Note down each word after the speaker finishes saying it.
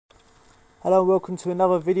Hello and welcome to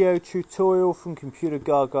another video tutorial from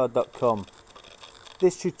computergaga.com.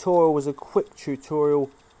 This tutorial was a quick tutorial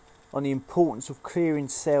on the importance of clearing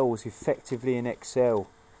cells effectively in Excel.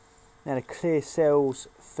 Now, the clear cells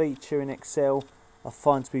feature in Excel I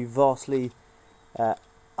find to be vastly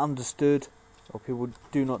understood, or people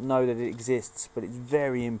do not know that it exists, but it's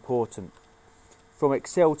very important. From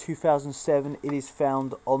Excel 2007, it is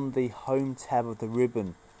found on the Home tab of the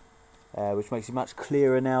ribbon, which makes it much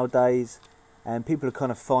clearer nowadays, and people are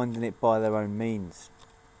kind of finding it by their own means.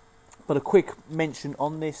 But a quick mention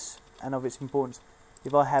on this and of its importance: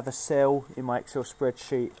 if I have a cell in my Excel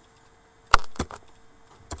spreadsheet,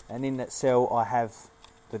 and in that cell I have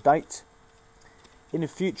the date, in the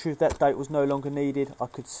future if that date was no longer needed, I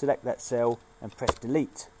could select that cell and press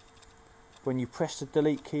delete. When you press the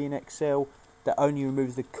delete key in Excel, that only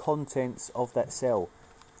removes the contents of that cell.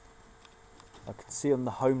 I can see on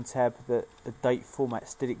the Home tab that the date format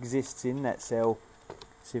still exists in that cell.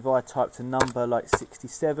 So if I typed a number like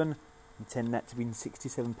 67, intend that to be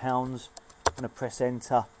 £67, and I press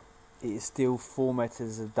enter, it is still formatted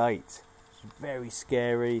as a date. It's very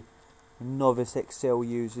scary. Novice Excel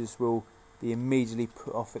users will be immediately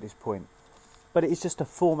put off at this point. But it is just a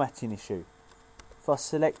formatting issue. If I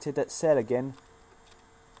selected that cell again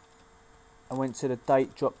and went to the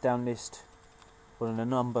date drop down list, or the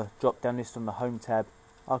number drop down list on the Home tab,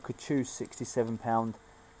 I could choose £67,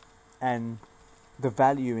 and the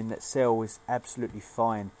value in that cell is absolutely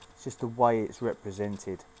fine. It's just the way it's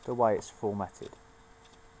represented, the way it's formatted.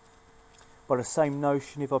 By the same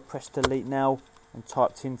notion, if I press delete now and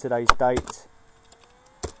typed in today's date,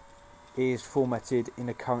 it is formatted in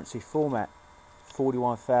the currency format,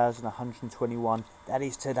 41,121. That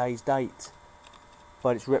is today's date,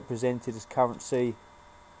 but it's represented as currency.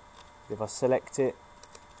 If I select it,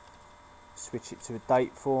 switch it to a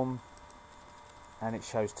date form, and it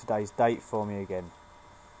shows today's date for me again.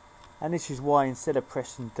 And this is why, instead of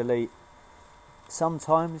pressing delete,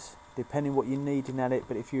 sometimes, depending what you're needing at it,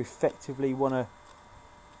 but if you effectively want to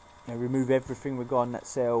remove everything regarding that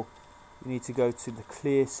cell, you need to go to the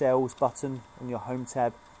clear cells button on your Home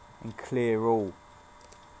tab and clear all.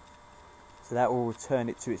 So that will return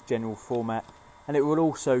it to its general format, and it will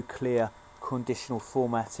also clear conditional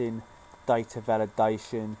formatting, data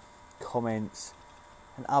validation, comments,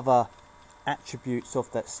 and other attributes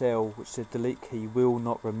of that cell which the delete key will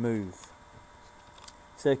not remove.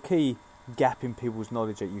 So a key gap in people's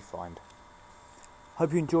knowledge that you find.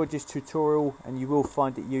 Hope you enjoyed this tutorial and you will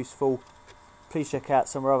find it useful. Please check out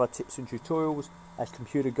some of our other tips and tutorials at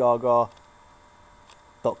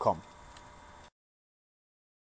computergaga.com.